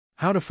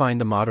How to find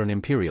the modern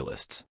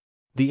imperialists.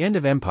 The end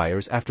of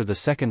empires after the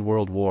Second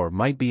World War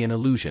might be an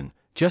illusion,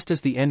 just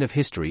as the end of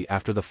history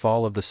after the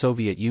fall of the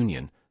Soviet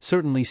Union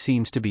certainly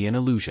seems to be an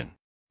illusion.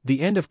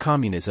 The end of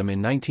communism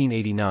in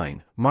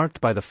 1989,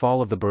 marked by the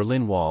fall of the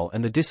Berlin Wall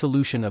and the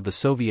dissolution of the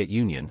Soviet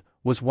Union,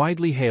 was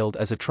widely hailed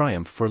as a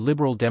triumph for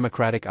liberal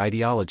democratic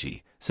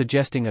ideology,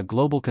 suggesting a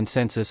global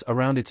consensus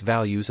around its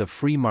values of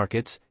free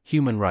markets,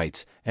 human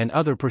rights, and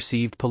other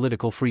perceived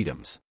political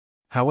freedoms.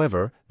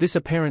 However, this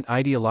apparent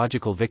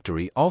ideological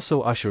victory also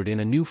ushered in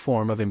a new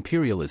form of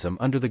imperialism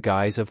under the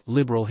guise of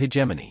liberal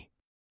hegemony.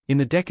 In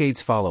the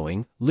decades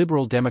following,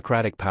 liberal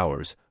democratic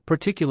powers,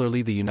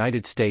 particularly the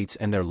United States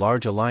and their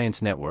large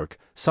alliance network,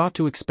 sought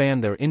to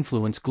expand their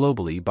influence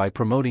globally by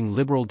promoting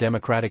liberal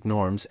democratic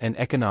norms and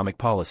economic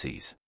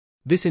policies.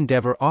 This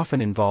endeavor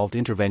often involved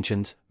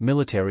interventions,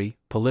 military,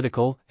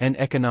 political, and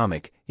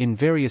economic, in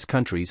various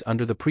countries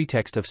under the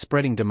pretext of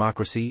spreading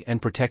democracy and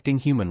protecting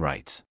human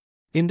rights.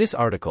 In this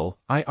article,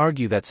 I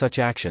argue that such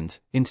actions,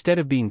 instead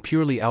of being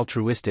purely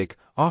altruistic,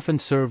 often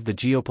served the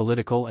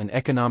geopolitical and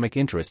economic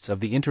interests of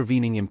the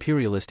intervening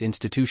imperialist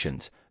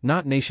institutions,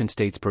 not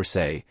nation-states per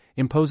se,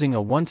 imposing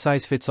a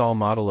one-size-fits-all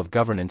model of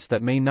governance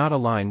that may not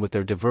align with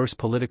their diverse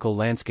political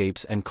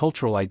landscapes and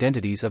cultural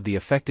identities of the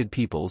affected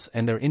peoples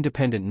and their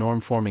independent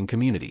norm-forming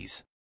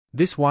communities.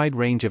 This wide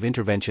range of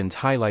interventions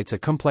highlights a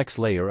complex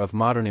layer of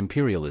modern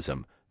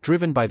imperialism,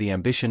 driven by the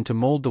ambition to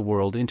mold the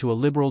world into a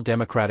liberal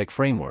democratic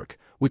framework,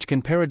 which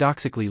can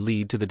paradoxically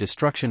lead to the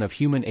destruction of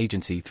human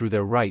agency through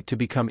their right to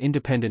become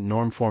independent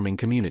norm-forming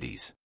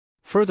communities.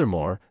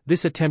 Furthermore,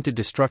 this attempted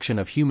destruction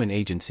of human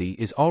agency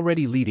is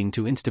already leading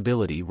to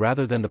instability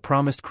rather than the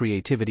promised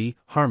creativity,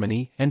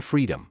 harmony, and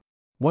freedom.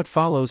 What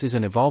follows is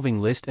an evolving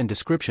list and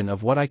description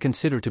of what I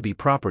consider to be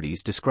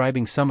properties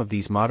describing some of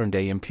these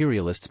modern-day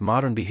imperialists'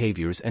 modern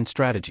behaviors and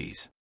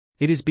strategies.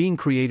 It is being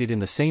created in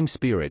the same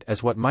spirit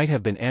as what might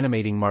have been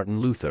animating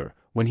Martin Luther,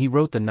 when he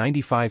wrote the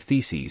 95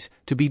 Theses,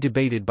 to be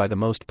debated by the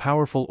most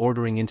powerful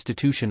ordering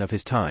institution of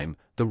his time,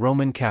 the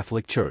Roman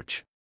Catholic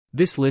Church.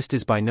 This list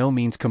is by no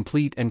means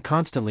complete and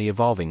constantly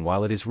evolving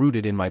while it is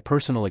rooted in my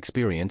personal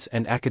experience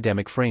and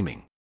academic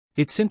framing.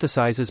 It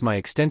synthesizes my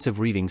extensive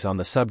readings on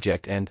the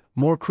subject and,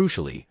 more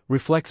crucially,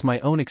 reflects my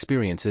own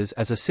experiences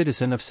as a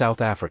citizen of South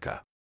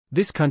Africa.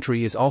 This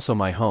country is also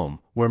my home,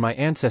 where my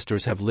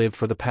ancestors have lived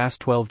for the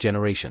past 12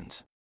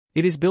 generations.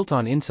 It is built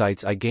on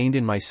insights I gained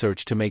in my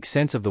search to make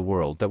sense of the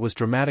world that was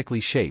dramatically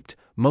shaped,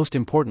 most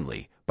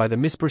importantly, by the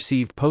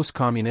misperceived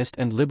post-communist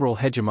and liberal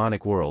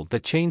hegemonic world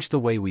that changed the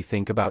way we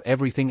think about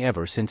everything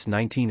ever since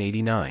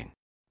 1989.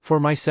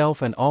 For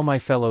myself and all my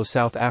fellow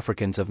South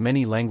Africans of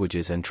many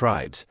languages and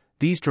tribes,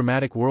 these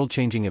dramatic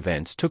world-changing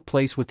events took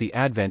place with the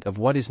advent of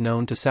what is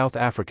known to South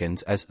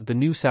Africans as the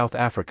New South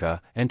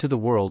Africa and to the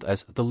world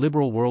as the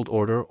liberal world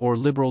order or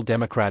liberal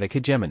democratic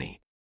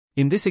hegemony.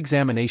 In this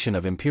examination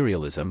of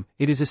imperialism,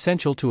 it is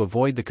essential to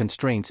avoid the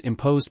constraints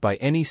imposed by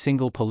any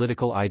single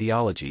political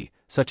ideology,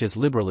 such as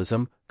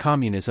liberalism,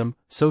 communism,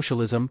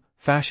 socialism,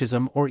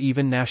 fascism, or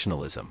even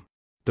nationalism.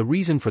 The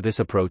reason for this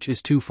approach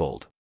is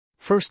twofold.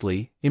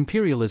 Firstly,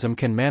 imperialism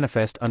can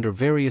manifest under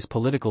various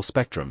political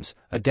spectrums,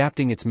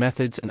 adapting its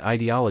methods and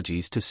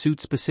ideologies to suit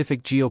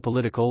specific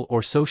geopolitical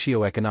or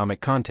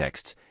socio-economic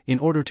contexts, in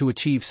order to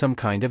achieve some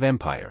kind of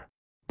empire.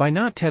 By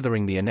not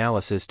tethering the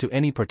analysis to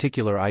any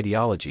particular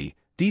ideology,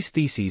 these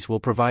theses will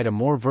provide a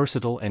more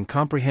versatile and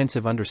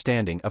comprehensive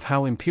understanding of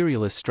how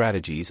imperialist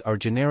strategies are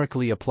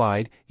generically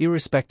applied,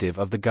 irrespective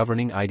of the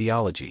governing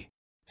ideology.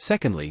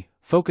 Secondly,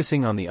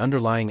 focusing on the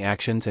underlying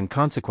actions and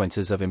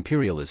consequences of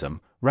imperialism,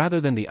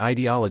 rather than the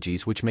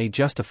ideologies which may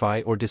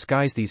justify or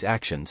disguise these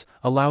actions,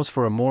 allows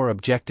for a more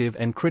objective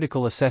and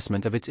critical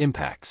assessment of its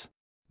impacts.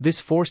 This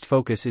forced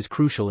focus is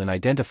crucial in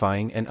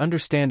identifying and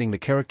understanding the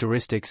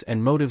characteristics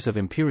and motives of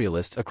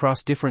imperialists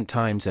across different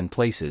times and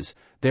places,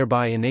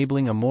 thereby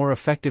enabling a more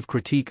effective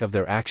critique of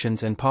their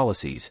actions and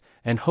policies,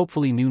 and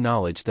hopefully new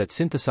knowledge that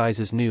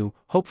synthesizes new,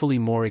 hopefully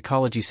more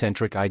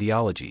ecology-centric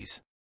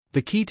ideologies.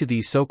 The key to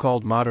these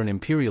so-called modern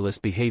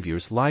imperialist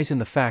behaviors lies in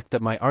the fact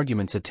that my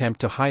arguments attempt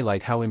to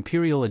highlight how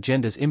imperial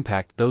agendas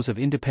impact those of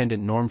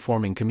independent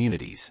norm-forming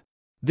communities.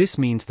 This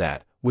means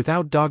that,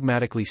 without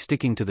dogmatically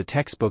sticking to the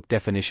textbook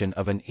definition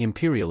of an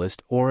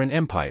imperialist or an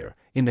empire,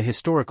 in the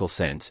historical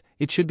sense,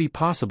 it should be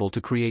possible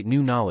to create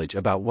new knowledge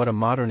about what a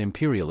modern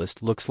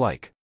imperialist looks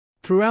like.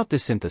 Throughout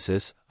this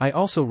synthesis, I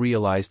also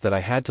realized that I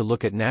had to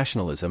look at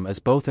nationalism as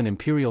both an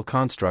imperial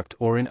construct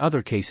or in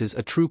other cases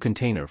a true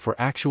container for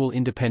actual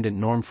independent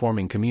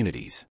norm-forming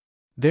communities.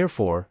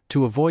 Therefore,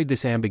 to avoid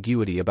this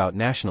ambiguity about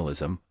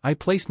nationalism, I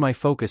placed my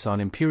focus on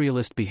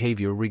imperialist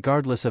behavior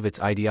regardless of its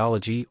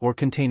ideology or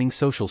containing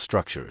social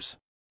structures.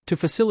 To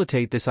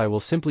facilitate this, I will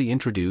simply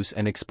introduce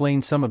and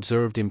explain some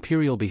observed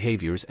imperial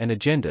behaviors and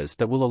agendas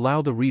that will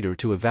allow the reader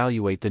to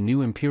evaluate the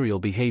new imperial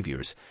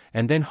behaviors,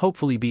 and then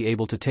hopefully be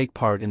able to take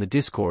part in the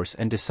discourse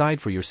and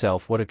decide for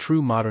yourself what a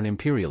true modern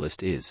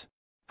imperialist is.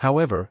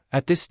 However,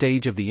 at this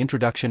stage of the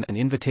introduction and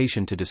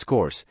invitation to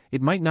discourse,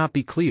 it might not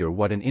be clear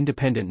what an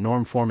independent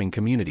norm-forming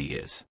community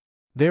is.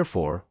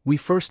 Therefore, we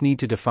first need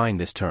to define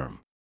this term.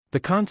 The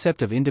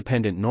concept of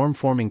independent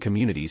norm-forming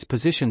communities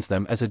positions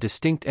them as a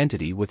distinct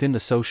entity within the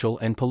social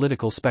and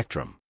political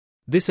spectrum.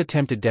 This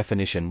attempted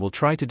definition will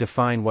try to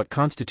define what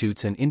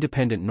constitutes an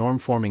independent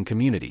norm-forming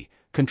community,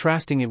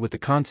 contrasting it with the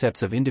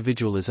concepts of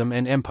individualism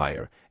and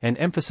empire, and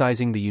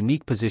emphasizing the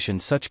unique position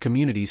such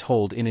communities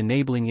hold in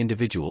enabling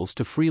individuals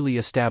to freely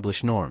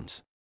establish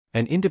norms.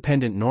 An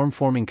independent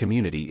norm-forming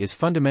community is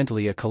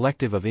fundamentally a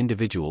collective of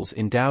individuals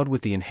endowed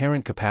with the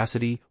inherent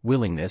capacity,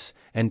 willingness,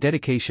 and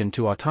dedication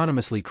to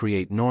autonomously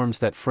create norms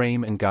that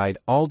frame and guide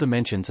all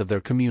dimensions of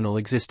their communal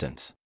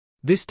existence.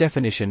 This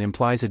definition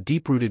implies a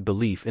deep-rooted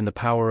belief in the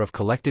power of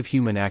collective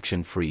human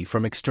action free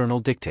from external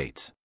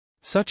dictates.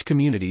 Such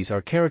communities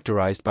are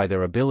characterized by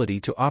their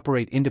ability to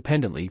operate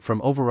independently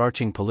from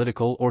overarching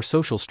political or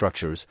social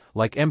structures,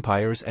 like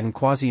empires and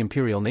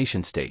quasi-imperial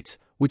nation-states,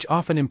 which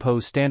often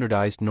impose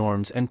standardized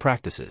norms and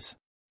practices.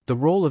 The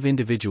role of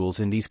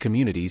individuals in these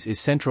communities is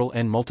central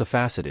and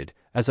multifaceted,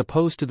 as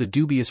opposed to the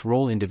dubious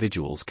role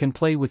individuals can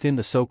play within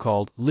the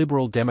so-called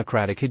liberal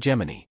democratic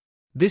hegemony.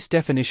 This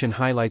definition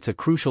highlights a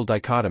crucial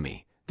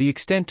dichotomy: the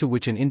extent to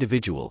which an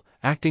individual,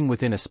 acting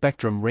within a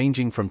spectrum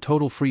ranging from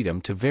total freedom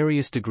to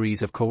various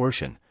degrees of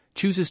coercion,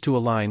 chooses to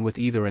align with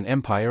either an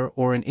empire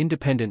or an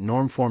independent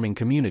norm-forming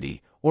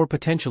community, or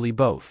potentially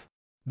both.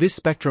 This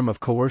spectrum of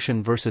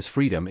coercion versus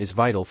freedom is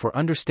vital for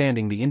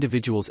understanding the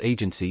individual's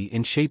agency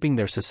in shaping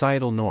their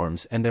societal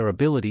norms and their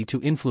ability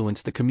to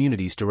influence the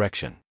community's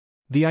direction.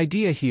 The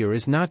idea here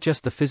is not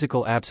just the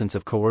physical absence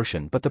of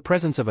coercion but the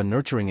presence of a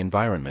nurturing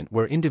environment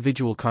where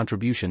individual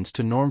contributions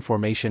to norm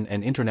formation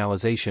and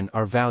internalization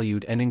are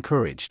valued and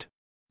encouraged.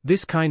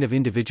 This kind of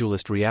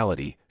individualist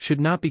reality should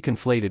not be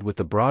conflated with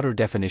the broader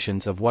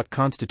definitions of what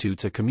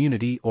constitutes a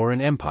community or an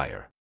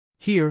empire.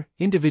 Here,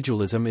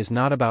 individualism is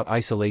not about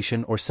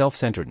isolation or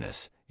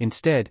self-centeredness.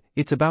 Instead,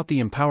 it's about the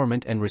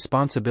empowerment and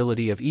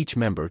responsibility of each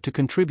member to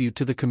contribute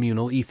to the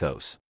communal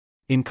ethos.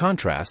 In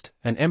contrast,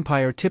 an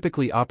empire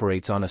typically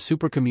operates on a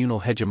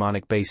supracommunal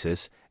hegemonic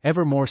basis,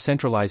 ever more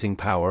centralizing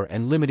power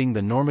and limiting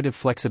the normative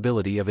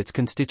flexibility of its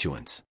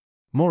constituents.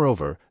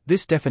 Moreover,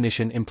 this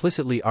definition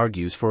implicitly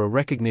argues for a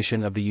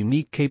recognition of the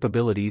unique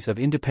capabilities of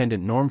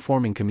independent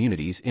norm-forming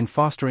communities in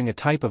fostering a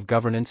type of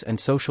governance and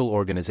social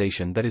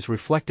organization that is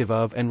reflective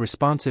of and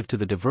responsive to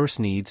the diverse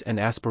needs and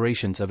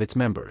aspirations of its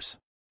members.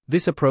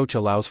 This approach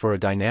allows for a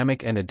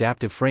dynamic and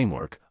adaptive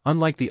framework,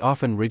 unlike the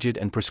often rigid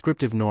and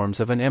prescriptive norms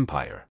of an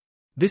empire.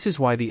 This is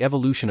why the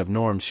evolution of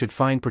norms should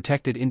find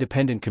protected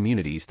independent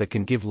communities that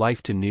can give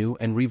life to new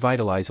and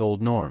revitalize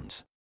old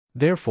norms.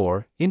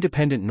 Therefore,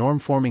 independent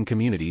norm-forming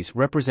communities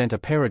represent a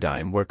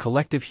paradigm where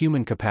collective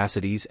human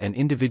capacities and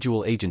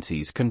individual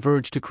agencies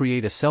converge to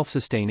create a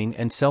self-sustaining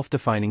and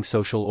self-defining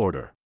social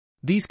order.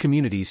 These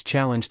communities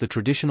challenge the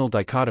traditional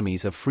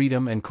dichotomies of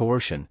freedom and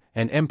coercion,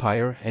 and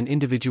empire and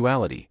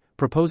individuality,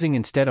 proposing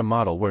instead a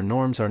model where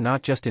norms are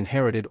not just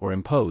inherited or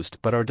imposed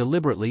but are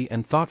deliberately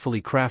and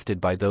thoughtfully crafted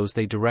by those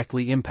they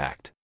directly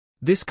impact.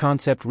 This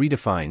concept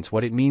redefines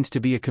what it means to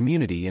be a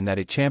community in that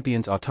it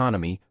champions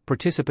autonomy,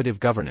 participative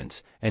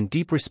governance, and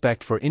deep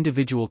respect for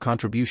individual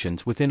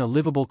contributions within a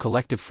livable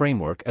collective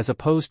framework as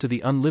opposed to the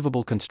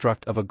unlivable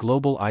construct of a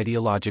global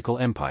ideological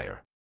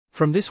empire.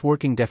 From this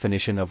working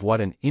definition of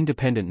what an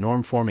independent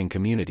norm-forming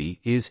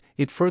community is,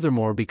 it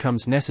furthermore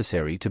becomes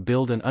necessary to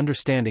build an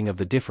understanding of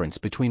the difference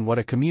between what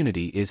a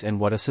community is and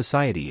what a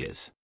society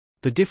is.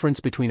 The difference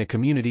between a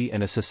community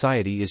and a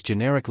society is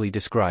generically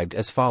described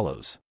as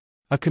follows.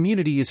 A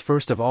community is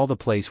first of all the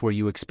place where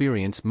you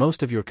experience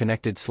most of your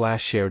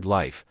connected/shared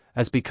life,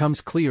 as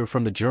becomes clear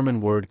from the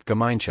German word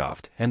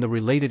Gemeinschaft and the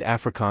related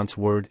Afrikaans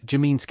word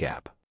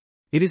Gemeenschap.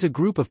 It is a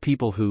group of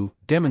people who,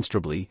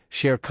 demonstrably,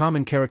 share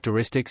common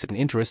characteristics and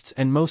interests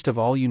and most of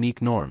all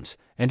unique norms,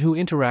 and who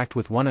interact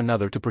with one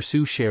another to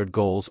pursue shared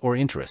goals or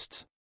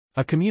interests.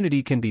 A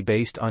community can be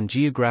based on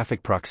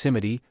geographic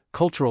proximity,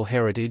 cultural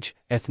heritage,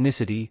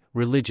 ethnicity,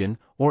 religion,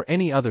 or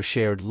any other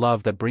shared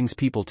love that brings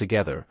people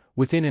together,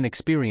 within an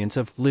experience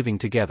of living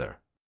together.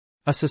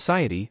 A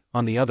society,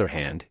 on the other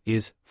hand,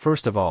 is,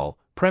 first of all,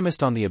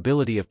 premised on the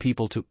ability of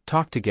people to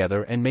talk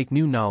together and make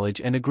new knowledge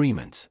and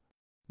agreements.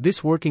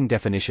 This working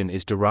definition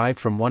is derived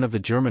from one of the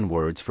German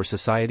words for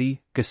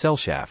society,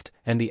 Gesellschaft,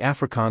 and the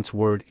Afrikaans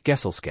word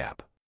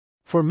Gesellschap.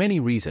 For many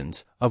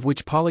reasons, of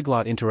which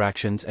polyglot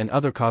interactions and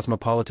other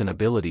cosmopolitan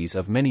abilities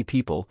of many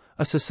people,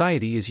 a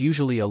society is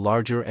usually a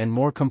larger and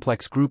more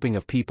complex grouping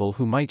of people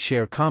who might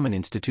share common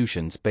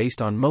institutions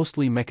based on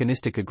mostly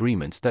mechanistic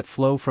agreements that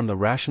flow from the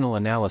rational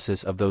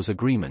analysis of those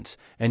agreements,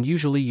 and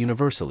usually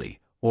universally,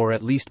 or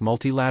at least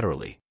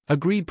multilaterally,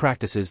 agreed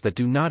practices that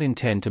do not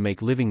intend to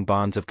make living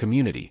bonds of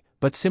community,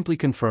 but simply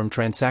confirm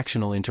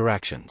transactional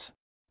interactions.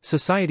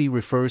 Society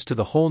refers to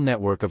the whole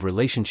network of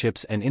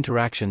relationships and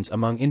interactions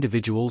among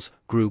individuals,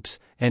 groups,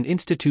 and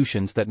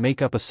institutions that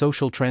make up a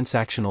social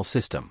transactional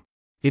system.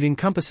 It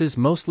encompasses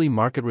mostly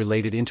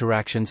market-related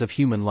interactions of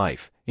human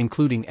life,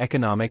 including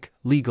economic,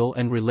 legal,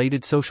 and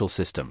related social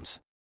systems.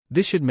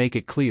 This should make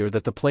it clear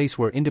that the place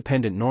where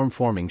independent norm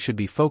forming should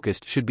be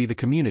focused should be the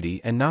community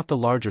and not the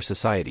larger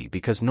society,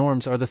 because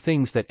norms are the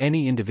things that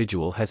any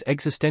individual has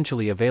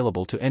existentially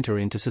available to enter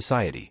into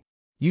society.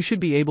 You should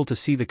be able to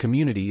see the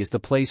community as the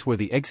place where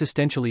the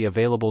existentially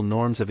available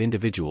norms of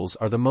individuals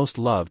are the most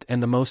loved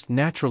and the most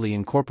naturally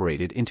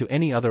incorporated into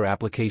any other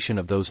application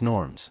of those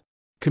norms.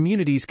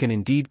 Communities can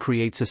indeed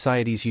create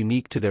societies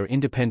unique to their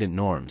independent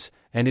norms,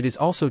 and it is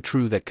also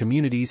true that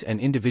communities and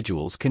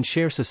individuals can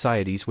share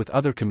societies with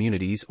other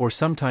communities or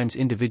sometimes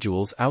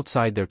individuals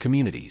outside their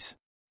communities.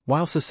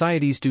 While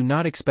societies do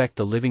not expect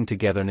the living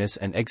togetherness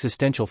and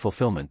existential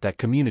fulfillment that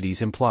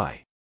communities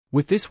imply.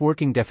 With this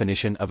working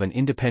definition of an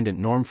independent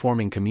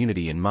norm-forming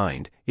community in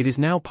mind, it is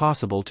now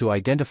possible to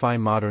identify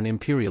modern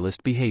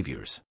imperialist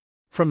behaviors.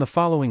 From the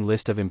following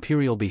list of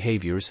imperial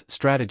behaviors,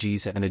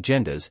 strategies, and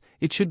agendas,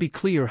 it should be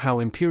clear how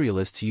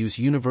imperialists use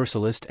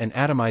universalist and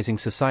atomizing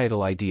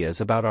societal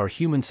ideas about our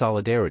human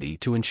solidarity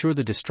to ensure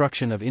the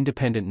destruction of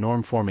independent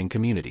norm-forming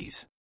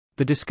communities.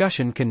 The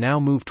discussion can now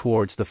move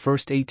towards the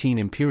first 18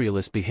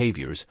 imperialist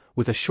behaviors,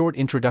 with a short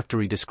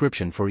introductory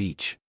description for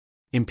each.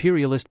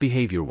 Imperialist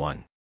behavior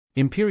 1.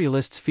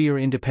 Imperialists fear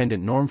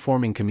independent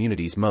norm-forming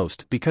communities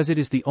most because it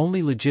is the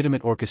only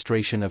legitimate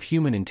orchestration of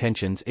human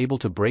intentions able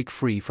to break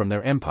free from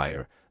their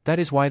empire. That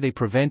is why they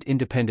prevent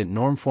independent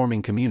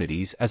norm-forming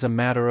communities as a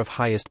matter of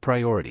highest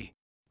priority.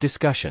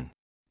 Discussion.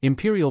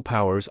 Imperial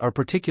powers are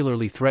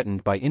particularly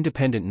threatened by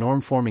independent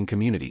norm-forming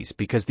communities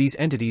because these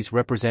entities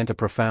represent a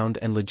profound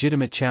and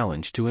legitimate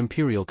challenge to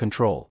imperial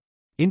control.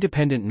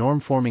 Independent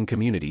norm-forming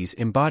communities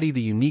embody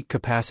the unique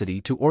capacity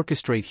to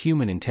orchestrate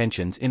human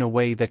intentions in a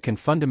way that can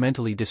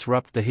fundamentally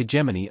disrupt the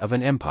hegemony of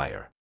an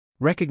empire.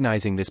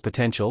 Recognizing this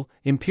potential,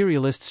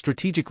 imperialists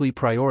strategically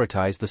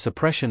prioritize the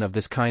suppression of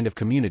this kind of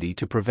community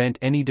to prevent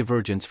any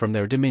divergence from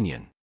their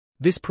dominion.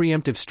 This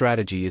preemptive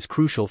strategy is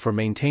crucial for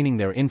maintaining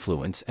their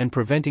influence and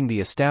preventing the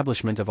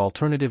establishment of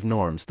alternative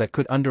norms that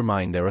could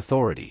undermine their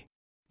authority.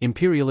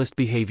 Imperialist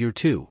behavior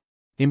 2.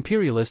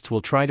 Imperialists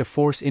will try to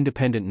force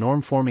independent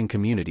norm-forming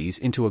communities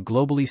into a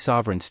globally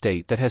sovereign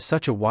state that has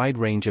such a wide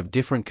range of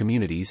different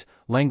communities,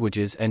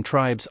 languages, and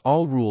tribes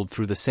all ruled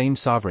through the same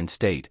sovereign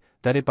state,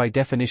 that it by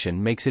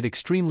definition makes it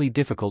extremely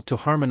difficult to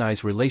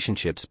harmonize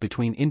relationships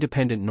between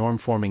independent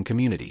norm-forming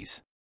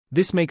communities.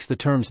 This makes the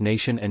terms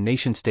nation and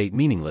nation-state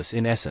meaningless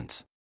in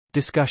essence.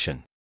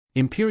 Discussion.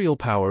 Imperial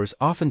powers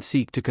often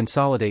seek to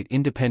consolidate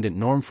independent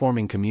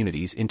norm-forming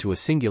communities into a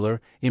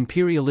singular,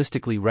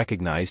 imperialistically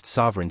recognized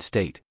sovereign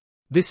state.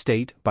 This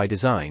state, by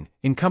design,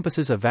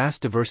 encompasses a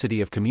vast diversity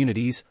of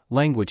communities,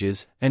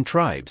 languages, and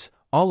tribes,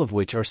 all of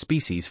which are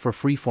species for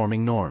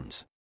free-forming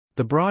norms.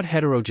 The broad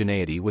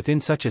heterogeneity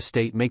within such a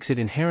state makes it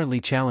inherently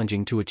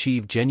challenging to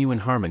achieve genuine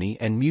harmony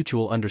and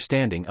mutual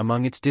understanding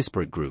among its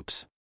disparate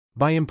groups.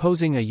 By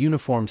imposing a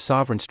uniform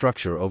sovereign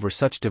structure over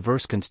such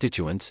diverse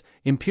constituents,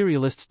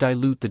 imperialists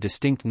dilute the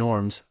distinct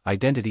norms,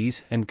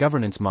 identities, and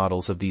governance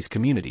models of these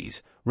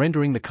communities,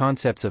 rendering the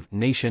concepts of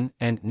nation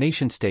and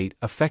nation-state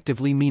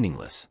effectively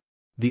meaningless.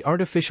 The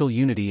artificial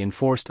unity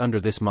enforced under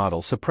this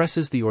model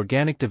suppresses the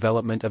organic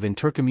development of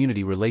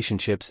intercommunity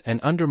relationships and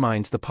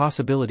undermines the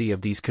possibility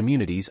of these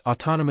communities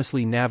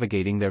autonomously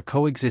navigating their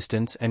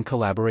coexistence and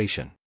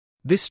collaboration.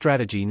 This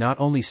strategy not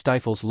only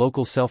stifles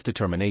local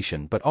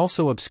self-determination but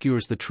also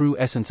obscures the true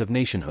essence of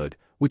nationhood,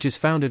 which is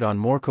founded on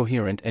more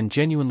coherent and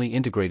genuinely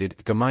integrated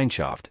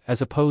Gemeinschaft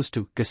as opposed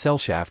to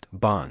Gesellschaft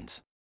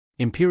bonds.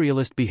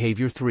 Imperialist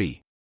behavior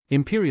 3.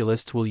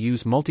 Imperialists will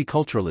use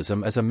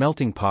multiculturalism as a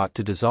melting pot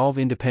to dissolve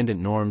independent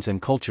norms and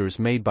cultures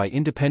made by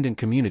independent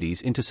communities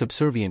into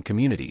subservient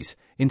communities,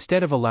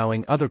 instead of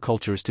allowing other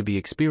cultures to be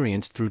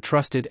experienced through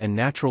trusted and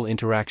natural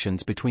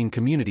interactions between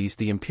communities.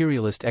 The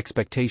imperialist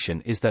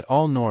expectation is that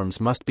all norms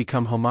must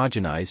become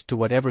homogenized to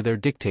whatever their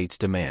dictates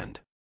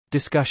demand.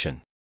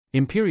 Discussion.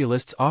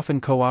 Imperialists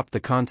often co-opt the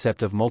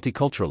concept of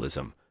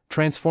multiculturalism,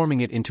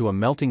 transforming it into a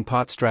melting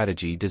pot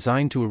strategy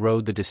designed to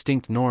erode the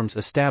distinct norms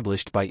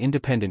established by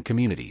independent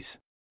communities.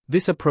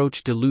 This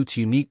approach dilutes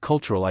unique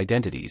cultural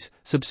identities,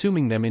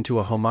 subsuming them into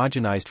a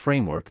homogenized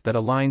framework that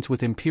aligns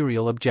with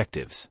imperial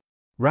objectives.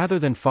 Rather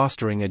than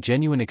fostering a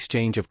genuine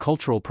exchange of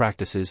cultural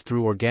practices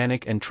through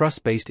organic and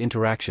trust-based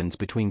interactions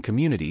between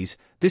communities,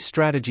 this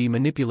strategy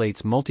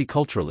manipulates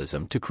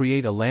multiculturalism to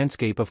create a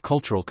landscape of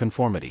cultural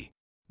conformity.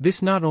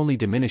 This not only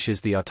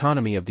diminishes the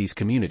autonomy of these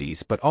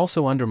communities but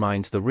also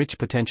undermines the rich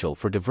potential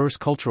for diverse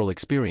cultural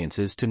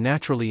experiences to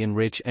naturally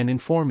enrich and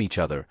inform each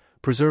other,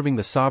 preserving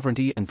the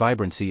sovereignty and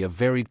vibrancy of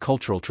varied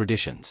cultural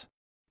traditions.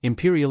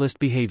 Imperialist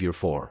behavior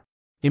 4.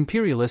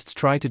 Imperialists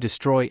try to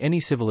destroy any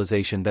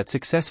civilization that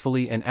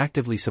successfully and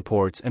actively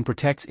supports and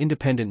protects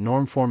independent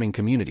norm-forming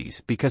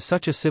communities because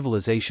such a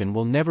civilization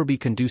will never be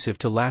conducive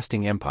to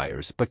lasting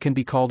empires but can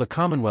be called a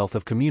commonwealth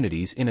of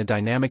communities in a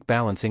dynamic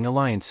balancing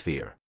alliance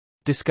sphere.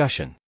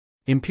 Discussion.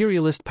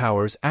 Imperialist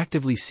powers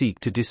actively seek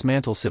to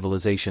dismantle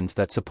civilizations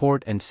that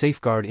support and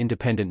safeguard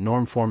independent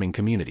norm-forming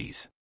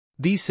communities.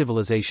 These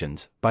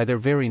civilizations, by their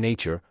very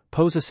nature,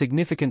 pose a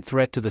significant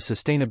threat to the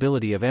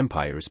sustainability of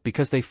empires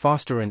because they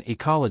foster an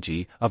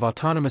ecology of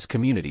autonomous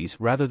communities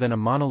rather than a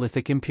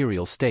monolithic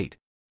imperial state.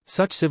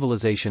 Such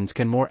civilizations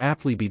can more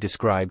aptly be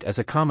described as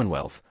a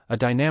commonwealth, a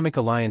dynamic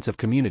alliance of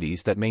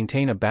communities that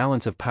maintain a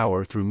balance of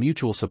power through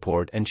mutual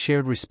support and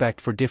shared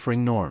respect for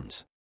differing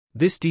norms.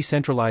 This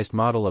decentralized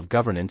model of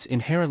governance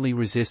inherently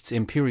resists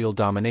imperial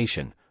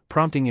domination,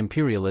 prompting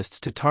imperialists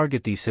to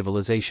target these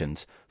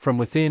civilizations, from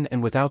within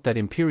and without that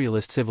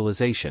imperialist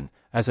civilization,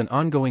 as an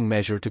ongoing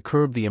measure to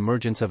curb the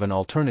emergence of an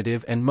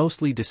alternative and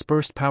mostly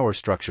dispersed power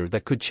structure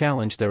that could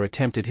challenge their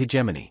attempted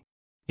hegemony.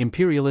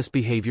 Imperialist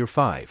behavior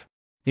 5.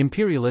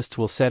 Imperialists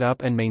will set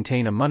up and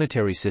maintain a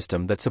monetary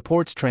system that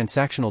supports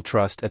transactional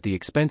trust at the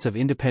expense of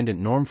independent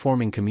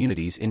norm-forming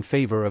communities in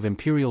favor of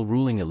imperial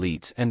ruling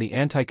elites and the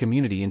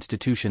anti-community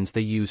institutions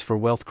they use for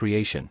wealth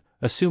creation,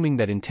 assuming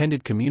that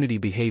intended community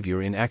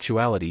behavior in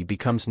actuality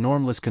becomes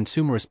normless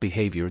consumerist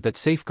behavior that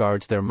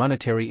safeguards their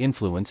monetary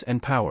influence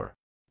and power.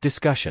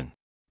 Discussion.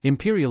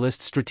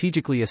 Imperialists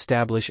strategically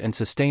establish and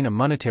sustain a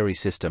monetary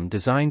system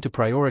designed to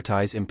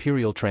prioritize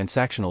imperial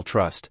transactional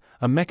trust,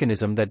 a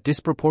mechanism that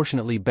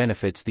disproportionately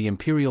benefits the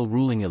imperial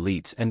ruling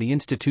elites and the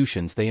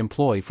institutions they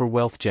employ for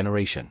wealth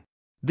generation.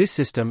 This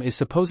system is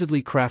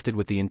supposedly crafted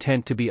with the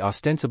intent to be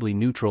ostensibly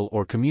neutral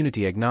or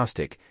community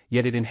agnostic,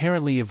 yet it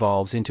inherently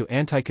evolves into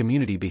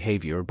anti-community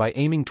behavior by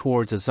aiming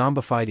towards a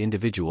zombified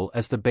individual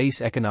as the base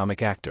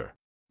economic actor.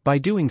 By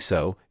doing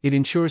so, it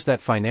ensures that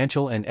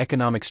financial and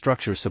economic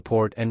structures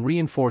support and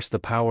reinforce the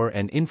power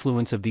and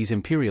influence of these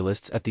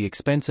imperialists at the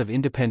expense of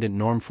independent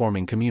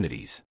norm-forming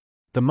communities.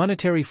 The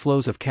monetary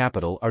flows of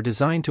capital are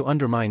designed to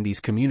undermine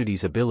these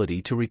communities'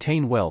 ability to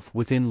retain wealth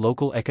within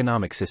local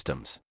economic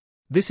systems.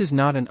 This is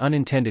not an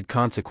unintended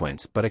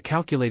consequence but a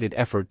calculated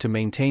effort to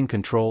maintain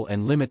control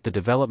and limit the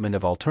development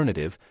of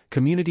alternative,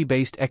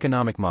 community-based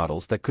economic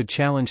models that could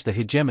challenge the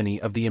hegemony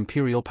of the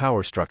imperial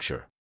power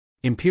structure.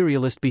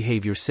 Imperialist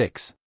behavior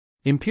 6.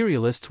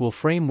 Imperialists will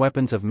frame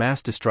weapons of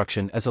mass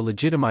destruction as a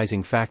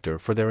legitimizing factor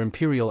for their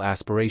imperial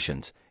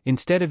aspirations,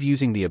 instead of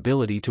using the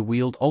ability to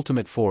wield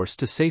ultimate force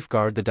to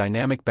safeguard the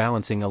dynamic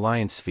balancing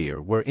alliance sphere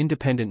where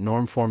independent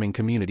norm-forming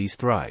communities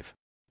thrive.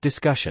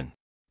 Discussion.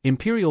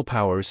 Imperial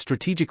powers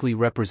strategically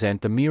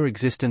represent the mere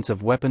existence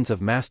of weapons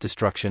of mass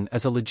destruction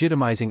as a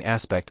legitimizing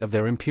aspect of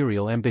their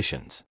imperial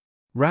ambitions.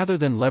 Rather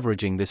than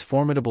leveraging this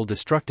formidable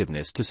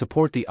destructiveness to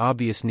support the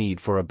obvious need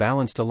for a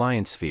balanced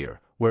alliance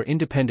sphere, where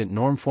independent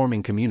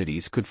norm-forming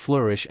communities could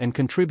flourish and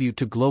contribute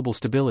to global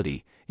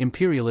stability,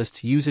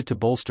 imperialists use it to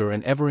bolster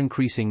an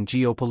ever-increasing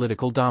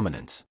geopolitical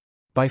dominance.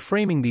 By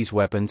framing these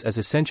weapons as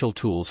essential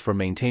tools for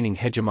maintaining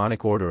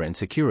hegemonic order and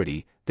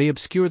security, they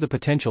obscure the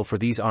potential for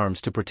these arms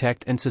to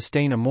protect and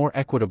sustain a more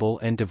equitable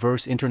and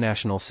diverse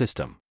international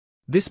system.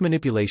 This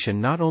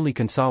manipulation not only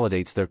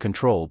consolidates their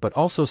control but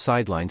also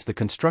sidelines the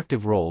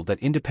constructive role that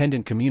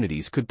independent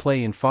communities could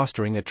play in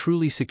fostering a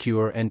truly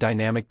secure and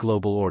dynamic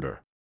global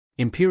order.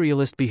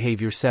 Imperialist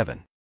behavior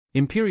 7.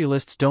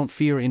 Imperialists don't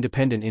fear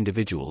independent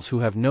individuals who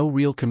have no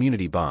real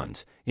community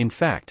bonds. In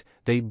fact,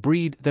 they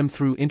breed them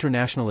through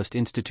internationalist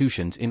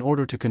institutions in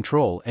order to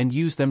control and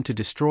use them to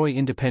destroy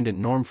independent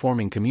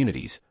norm-forming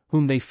communities,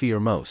 whom they fear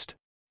most.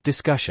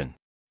 Discussion.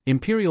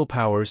 Imperial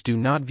powers do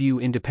not view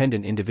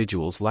independent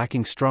individuals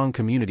lacking strong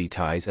community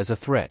ties as a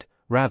threat,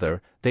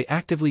 rather, they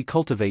actively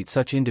cultivate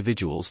such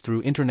individuals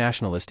through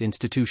internationalist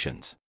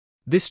institutions.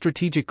 This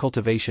strategic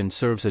cultivation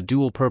serves a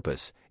dual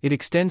purpose: it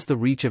extends the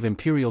reach of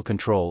imperial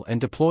control and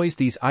deploys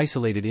these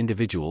isolated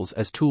individuals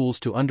as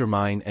tools to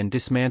undermine and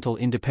dismantle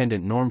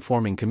independent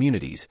norm-forming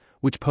communities,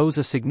 which pose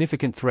a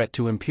significant threat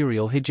to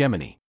imperial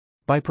hegemony.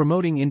 By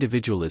promoting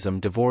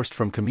individualism divorced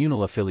from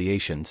communal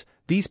affiliations,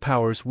 these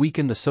powers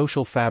weaken the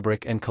social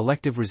fabric and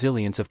collective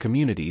resilience of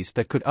communities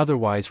that could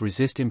otherwise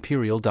resist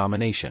imperial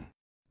domination.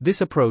 This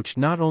approach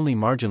not only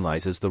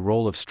marginalizes the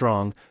role of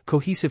strong,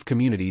 cohesive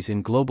communities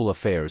in global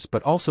affairs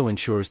but also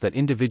ensures that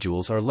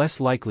individuals are less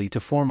likely to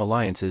form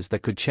alliances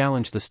that could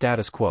challenge the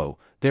status quo,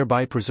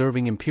 thereby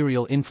preserving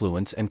imperial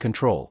influence and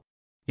control.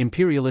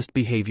 Imperialist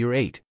behavior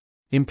 8.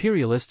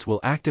 Imperialists will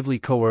actively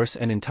coerce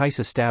and entice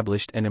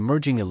established and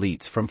emerging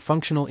elites from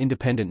functional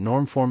independent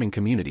norm-forming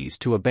communities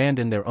to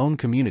abandon their own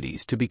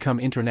communities to become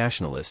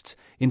internationalists.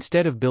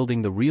 Instead of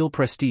building the real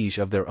prestige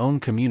of their own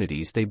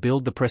communities, they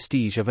build the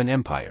prestige of an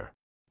empire.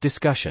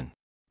 Discussion.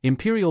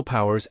 Imperial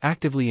powers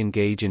actively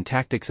engage in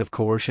tactics of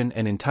coercion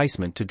and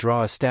enticement to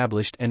draw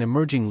established and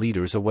emerging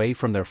leaders away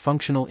from their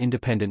functional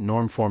independent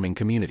norm-forming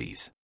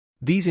communities.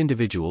 These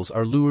individuals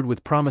are lured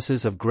with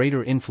promises of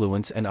greater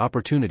influence and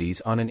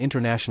opportunities on an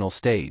international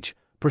stage,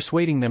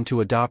 persuading them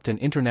to adopt an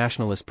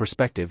internationalist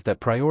perspective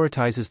that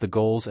prioritizes the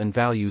goals and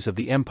values of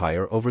the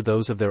empire over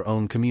those of their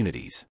own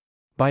communities.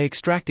 By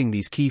extracting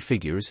these key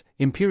figures,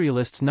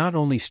 imperialists not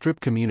only strip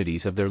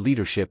communities of their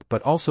leadership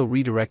but also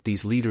redirect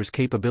these leaders'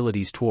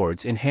 capabilities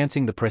towards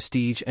enhancing the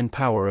prestige and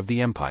power of the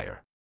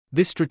empire.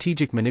 This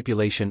strategic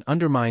manipulation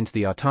undermines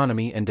the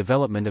autonomy and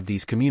development of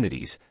these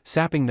communities,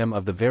 sapping them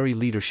of the very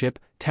leadership,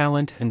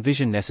 talent, and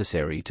vision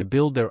necessary to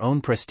build their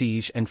own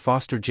prestige and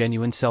foster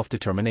genuine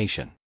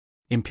self-determination.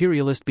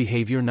 Imperialist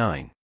behavior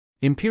 9.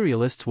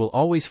 Imperialists will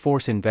always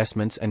force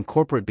investments and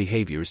corporate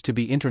behaviors to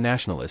be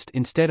internationalist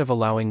instead of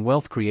allowing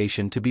wealth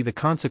creation to be the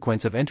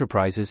consequence of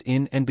enterprises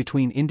in and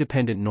between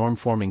independent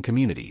norm-forming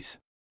communities.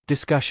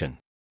 Discussion.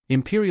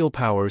 Imperial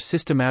powers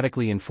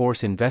systematically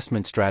enforce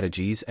investment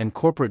strategies and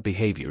corporate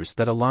behaviors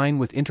that align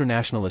with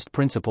internationalist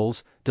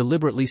principles,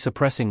 deliberately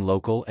suppressing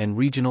local and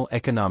regional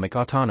economic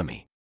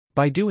autonomy.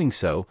 By doing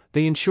so,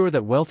 they ensure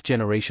that wealth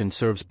generation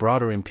serves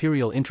broader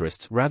imperial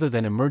interests rather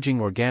than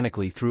emerging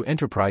organically through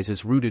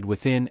enterprises rooted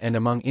within and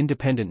among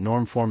independent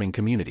norm-forming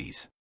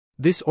communities.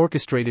 This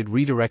orchestrated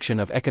redirection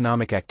of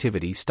economic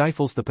activity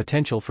stifles the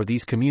potential for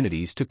these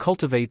communities to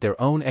cultivate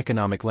their own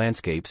economic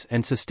landscapes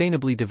and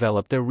sustainably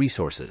develop their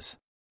resources.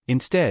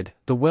 Instead,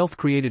 the wealth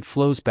created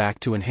flows back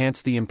to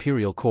enhance the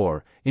imperial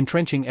core,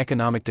 entrenching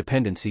economic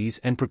dependencies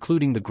and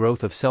precluding the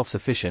growth of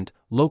self-sufficient,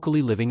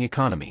 locally living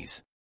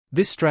economies.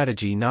 This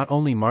strategy not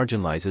only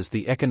marginalizes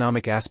the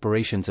economic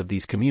aspirations of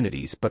these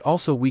communities but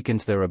also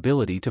weakens their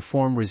ability to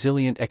form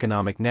resilient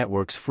economic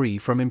networks free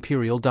from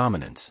imperial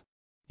dominance.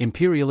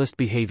 Imperialist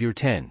behavior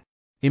 10.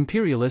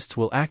 Imperialists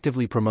will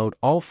actively promote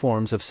all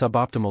forms of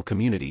suboptimal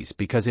communities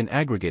because in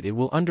aggregate it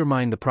will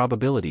undermine the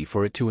probability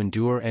for it to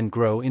endure and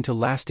grow into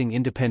lasting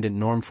independent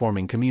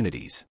norm-forming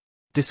communities.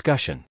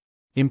 Discussion.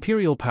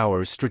 Imperial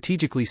powers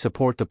strategically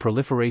support the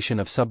proliferation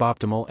of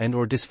suboptimal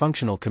and/or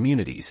dysfunctional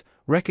communities,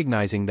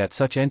 recognizing that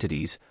such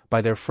entities, by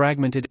their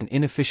fragmented and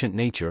inefficient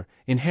nature,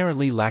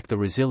 inherently lack the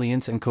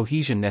resilience and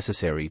cohesion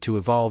necessary to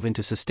evolve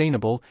into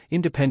sustainable,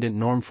 independent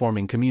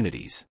norm-forming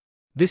communities.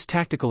 This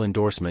tactical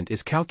endorsement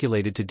is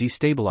calculated to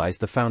destabilize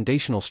the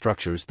foundational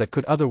structures that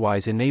could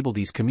otherwise enable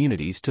these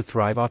communities to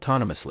thrive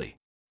autonomously.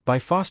 By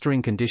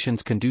fostering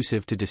conditions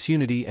conducive to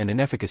disunity and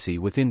inefficacy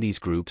within these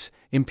groups,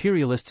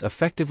 imperialists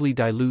effectively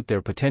dilute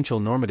their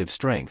potential normative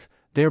strength,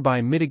 thereby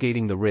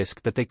mitigating the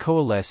risk that they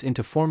coalesce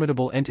into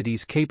formidable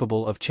entities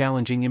capable of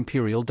challenging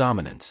imperial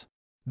dominance.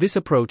 This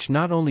approach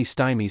not only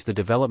stymies the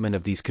development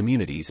of these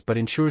communities but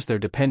ensures their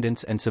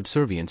dependence and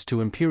subservience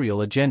to imperial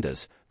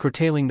agendas,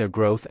 curtailing their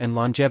growth and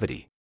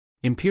longevity.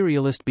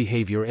 Imperialist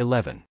behavior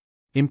 11.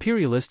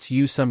 Imperialists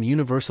use some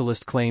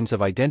universalist claims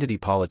of identity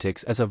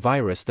politics as a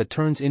virus that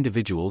turns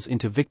individuals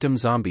into victim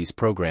zombies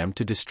programmed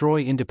to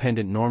destroy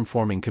independent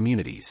norm-forming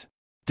communities.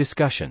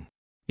 Discussion.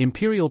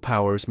 Imperial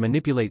powers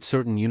manipulate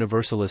certain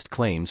universalist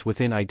claims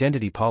within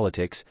identity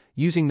politics,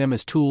 using them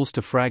as tools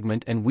to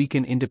fragment and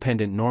weaken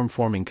independent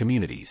norm-forming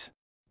communities.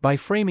 By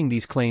framing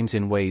these claims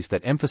in ways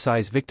that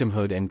emphasize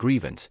victimhood and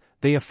grievance,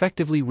 they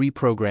effectively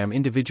reprogram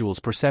individuals'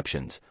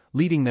 perceptions,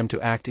 leading them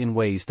to act in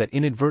ways that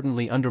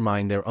inadvertently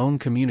undermine their own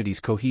community's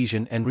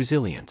cohesion and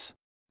resilience.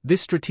 This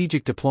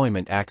strategic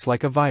deployment acts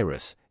like a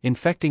virus,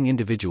 infecting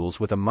individuals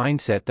with a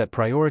mindset that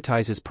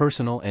prioritizes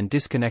personal and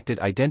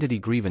disconnected identity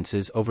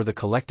grievances over the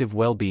collective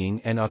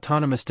well-being and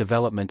autonomous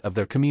development of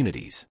their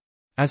communities.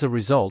 As a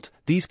result,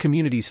 these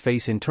communities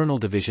face internal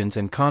divisions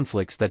and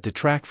conflicts that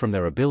detract from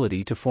their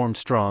ability to form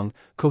strong,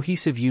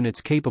 cohesive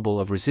units capable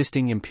of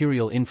resisting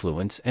imperial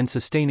influence and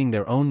sustaining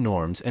their own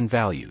norms and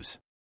values.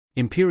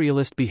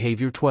 Imperialist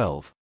behavior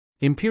 12.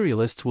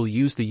 Imperialists will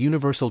use the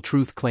universal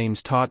truth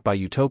claims taught by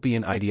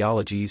utopian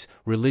ideologies,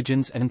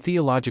 religions and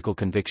theological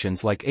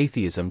convictions like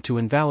atheism to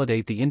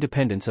invalidate the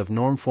independence of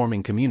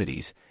norm-forming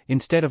communities,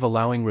 instead of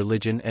allowing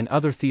religion and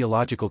other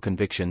theological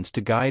convictions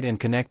to guide and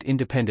connect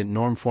independent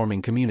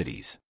norm-forming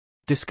communities.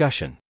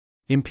 Discussion.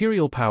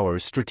 Imperial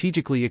powers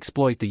strategically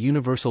exploit the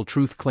universal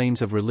truth claims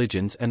of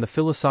religions and the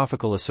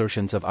philosophical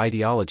assertions of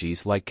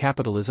ideologies like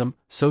capitalism,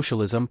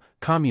 socialism,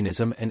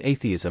 communism and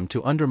atheism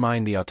to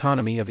undermine the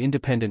autonomy of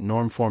independent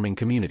norm-forming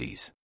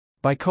communities.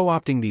 By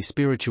co-opting these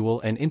spiritual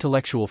and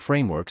intellectual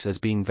frameworks as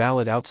being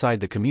valid outside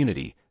the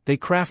community, they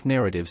craft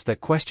narratives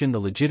that question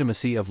the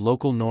legitimacy of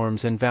local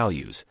norms and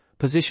values,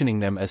 positioning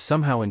them as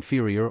somehow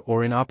inferior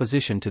or in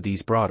opposition to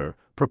these broader,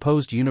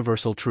 proposed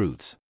universal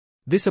truths.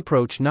 This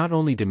approach not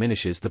only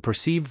diminishes the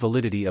perceived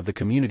validity of the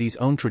community's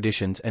own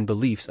traditions and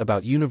beliefs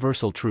about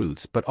universal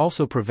truths but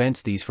also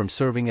prevents these from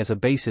serving as a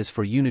basis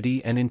for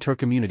unity and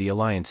intercommunity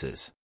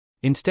alliances.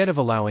 Instead of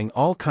allowing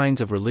all kinds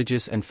of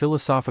religious and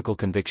philosophical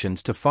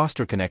convictions to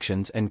foster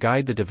connections and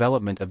guide the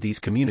development of these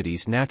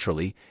communities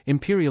naturally,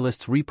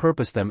 imperialists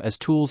repurpose them as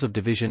tools of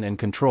division and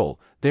control,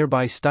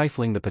 thereby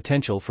stifling the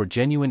potential for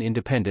genuine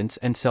independence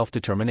and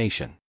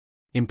self-determination.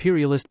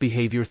 Imperialist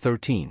behavior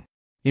 13.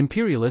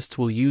 Imperialists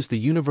will use the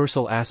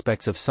universal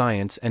aspects of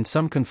science and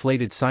some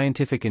conflated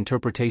scientific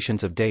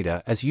interpretations of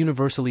data as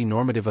universally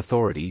normative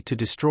authority to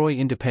destroy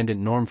independent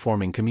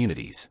norm-forming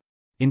communities.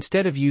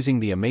 Instead of using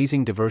the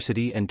amazing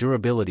diversity and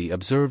durability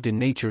observed in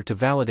nature to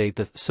validate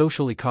the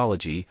social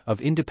ecology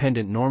of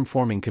independent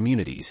norm-forming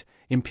communities,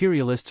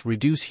 imperialists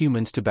reduce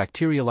humans to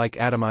bacteria-like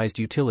atomized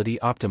utility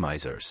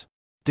optimizers.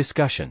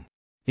 Discussion.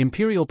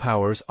 Imperial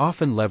powers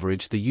often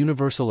leverage the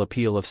universal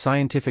appeal of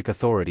scientific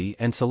authority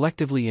and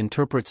selectively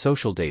interpret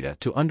social data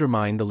to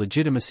undermine the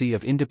legitimacy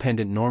of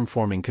independent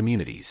norm-forming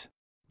communities.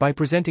 By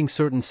presenting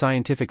certain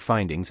scientific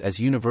findings as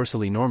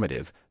universally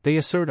normative, they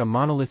assert a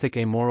monolithic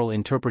amoral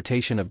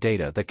interpretation of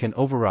data that can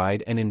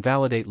override and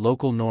invalidate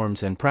local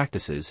norms and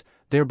practices,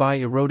 thereby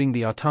eroding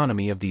the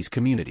autonomy of these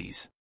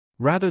communities.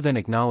 Rather than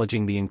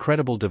acknowledging the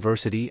incredible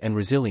diversity and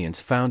resilience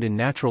found in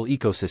natural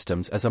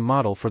ecosystems as a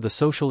model for the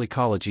social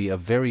ecology of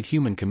varied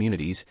human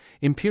communities,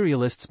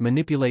 imperialists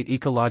manipulate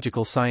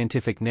ecological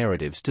scientific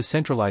narratives to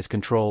centralize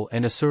control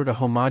and assert a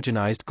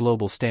homogenized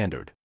global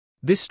standard.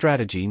 This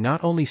strategy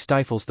not only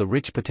stifles the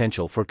rich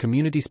potential for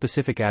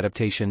community-specific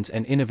adaptations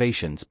and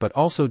innovations but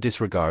also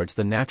disregards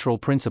the natural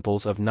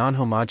principles of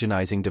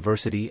non-homogenizing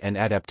diversity and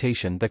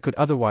adaptation that could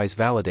otherwise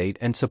validate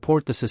and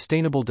support the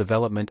sustainable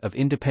development of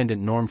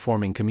independent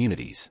norm-forming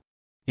communities.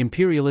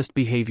 Imperialist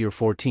behavior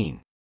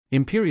 14.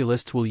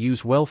 Imperialists will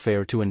use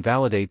welfare to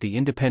invalidate the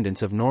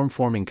independence of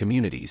norm-forming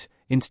communities,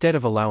 instead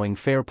of allowing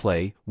fair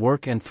play,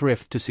 work and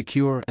thrift to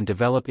secure and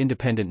develop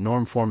independent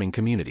norm-forming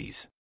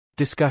communities.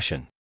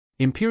 Discussion.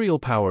 Imperial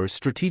powers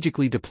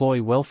strategically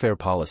deploy welfare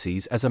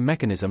policies as a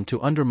mechanism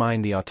to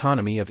undermine the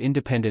autonomy of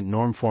independent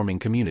norm-forming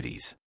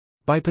communities.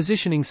 By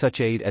positioning such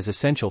aid as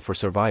essential for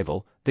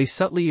survival, they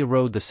subtly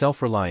erode the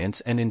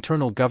self-reliance and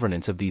internal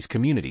governance of these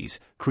communities,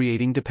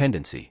 creating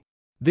dependency.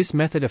 This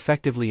method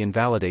effectively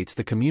invalidates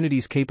the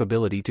community's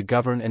capability to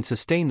govern and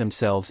sustain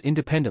themselves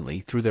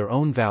independently through their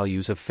own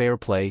values of fair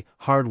play,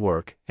 hard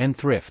work, and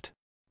thrift.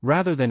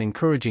 Rather than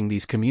encouraging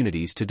these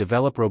communities to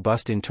develop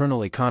robust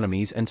internal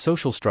economies and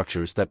social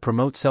structures that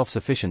promote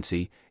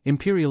self-sufficiency,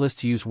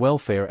 imperialists use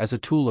welfare as a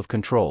tool of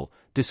control,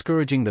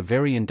 discouraging the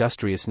very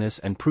industriousness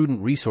and prudent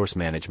resource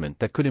management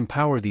that could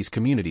empower these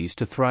communities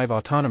to thrive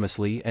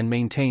autonomously and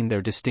maintain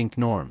their distinct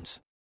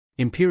norms.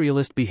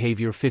 Imperialist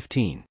behavior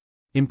 15.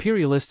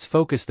 Imperialists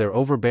focus their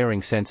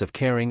overbearing sense of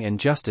caring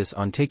and justice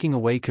on taking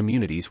away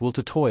communities' will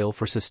to toil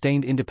for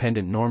sustained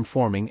independent norm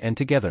forming and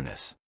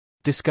togetherness.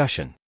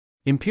 Discussion.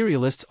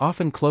 Imperialists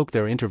often cloak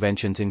their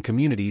interventions in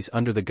communities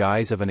under the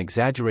guise of an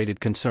exaggerated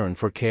concern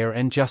for care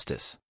and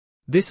justice.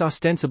 This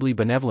ostensibly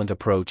benevolent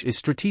approach is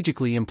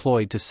strategically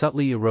employed to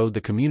subtly erode the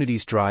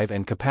community's drive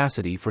and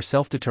capacity for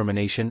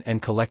self-determination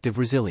and collective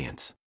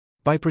resilience.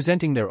 By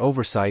presenting their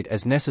oversight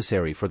as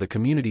necessary for the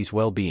community's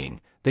well-being,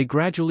 they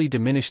gradually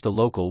diminish the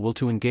local will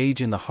to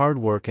engage in the hard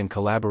work and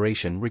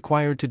collaboration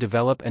required to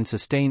develop and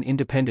sustain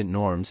independent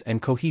norms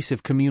and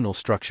cohesive communal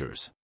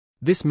structures.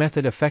 This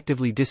method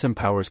effectively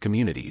disempowers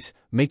communities,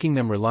 making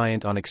them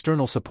reliant on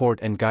external support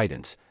and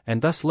guidance,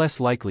 and thus less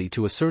likely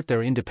to assert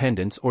their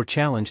independence or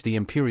challenge the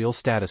imperial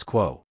status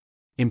quo.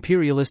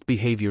 Imperialist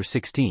behavior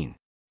 16.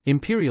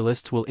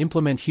 Imperialists will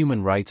implement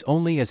human rights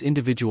only as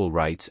individual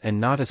rights and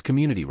not as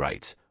community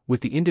rights,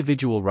 with the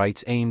individual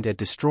rights aimed at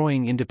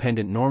destroying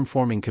independent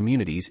norm-forming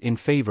communities in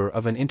favor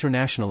of an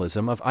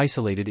internationalism of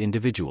isolated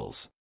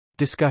individuals.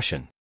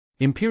 Discussion.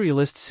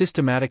 Imperialists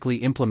systematically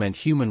implement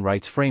human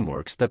rights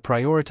frameworks that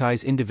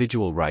prioritize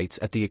individual rights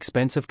at the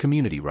expense of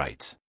community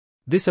rights.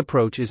 This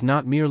approach is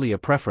not merely a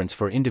preference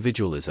for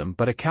individualism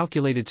but a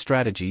calculated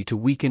strategy to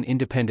weaken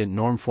independent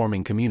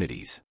norm-forming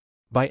communities.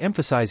 By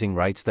emphasizing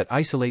rights that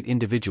isolate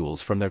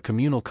individuals from their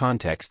communal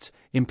contexts,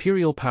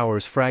 imperial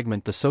powers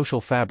fragment the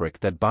social fabric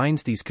that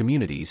binds these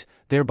communities,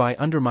 thereby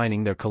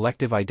undermining their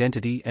collective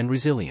identity and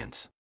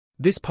resilience.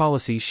 This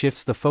policy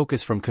shifts the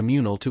focus from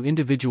communal to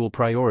individual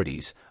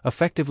priorities,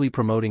 effectively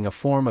promoting a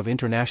form of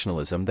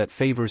internationalism that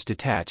favors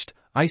detached,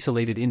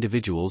 isolated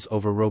individuals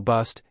over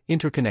robust,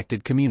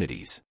 interconnected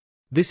communities.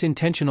 This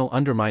intentional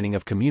undermining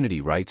of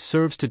community rights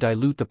serves to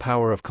dilute the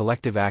power of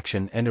collective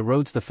action and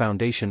erodes the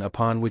foundation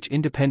upon which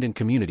independent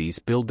communities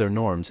build their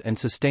norms and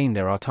sustain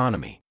their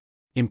autonomy.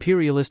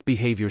 Imperialist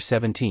behavior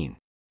 17.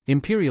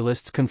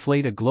 Imperialists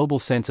conflate a global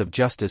sense of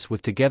justice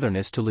with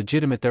togetherness to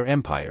legitimate their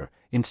empire,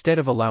 instead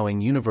of allowing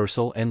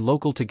universal and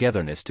local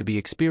togetherness to be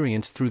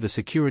experienced through the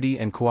security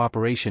and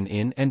cooperation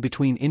in and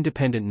between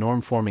independent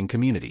norm-forming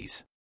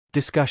communities.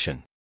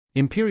 Discussion.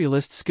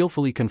 Imperialists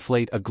skillfully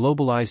conflate a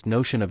globalized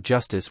notion of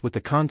justice with the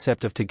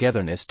concept of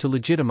togetherness to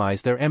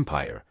legitimize their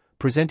empire,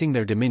 presenting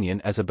their dominion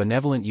as a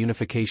benevolent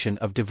unification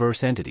of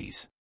diverse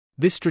entities.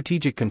 This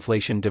strategic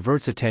conflation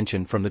diverts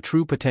attention from the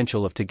true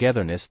potential of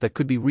togetherness that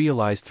could be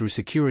realized through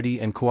security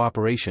and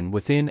cooperation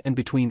within and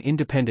between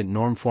independent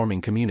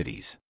norm-forming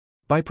communities.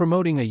 By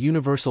promoting a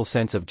universal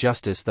sense of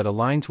justice that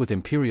aligns with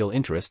imperial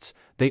interests,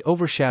 they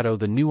overshadow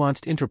the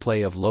nuanced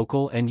interplay of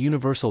local and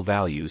universal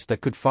values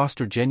that could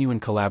foster genuine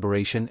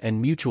collaboration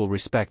and mutual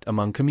respect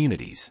among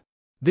communities.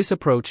 This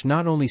approach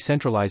not only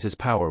centralizes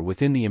power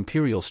within the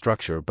imperial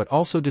structure but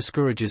also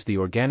discourages the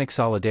organic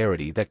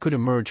solidarity that could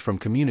emerge from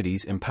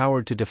communities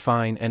empowered to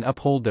define and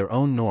uphold their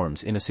own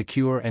norms in a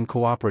secure and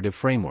cooperative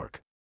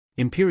framework.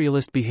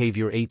 Imperialist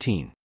behavior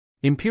 18.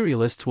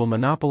 Imperialists will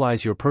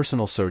monopolize your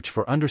personal search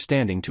for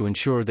understanding to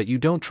ensure that you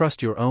don't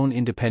trust your own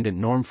independent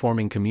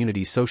norm-forming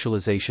community's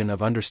socialization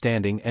of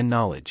understanding and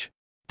knowledge.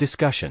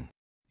 Discussion.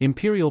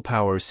 Imperial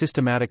powers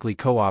systematically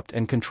co-opt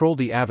and control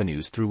the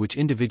avenues through which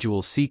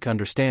individuals seek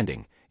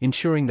understanding,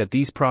 ensuring that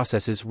these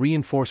processes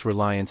reinforce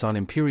reliance on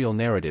imperial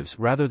narratives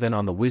rather than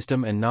on the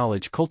wisdom and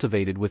knowledge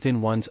cultivated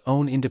within one's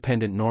own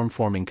independent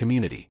norm-forming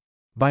community.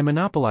 By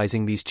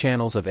monopolizing these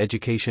channels of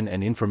education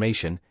and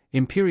information,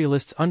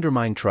 imperialists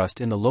undermine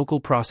trust in the local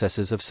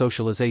processes of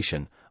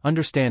socialization,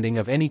 understanding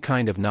of any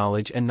kind of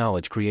knowledge and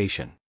knowledge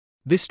creation.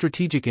 This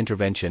strategic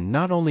intervention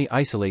not only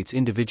isolates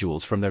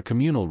individuals from their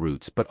communal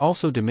roots but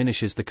also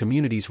diminishes the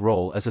community's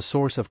role as a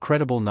source of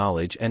credible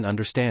knowledge and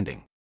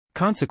understanding.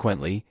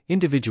 Consequently,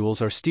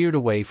 individuals are steered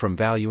away from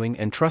valuing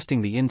and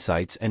trusting the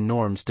insights and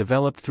norms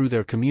developed through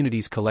their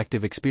community's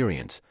collective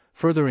experience,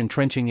 further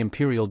entrenching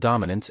imperial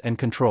dominance and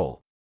control.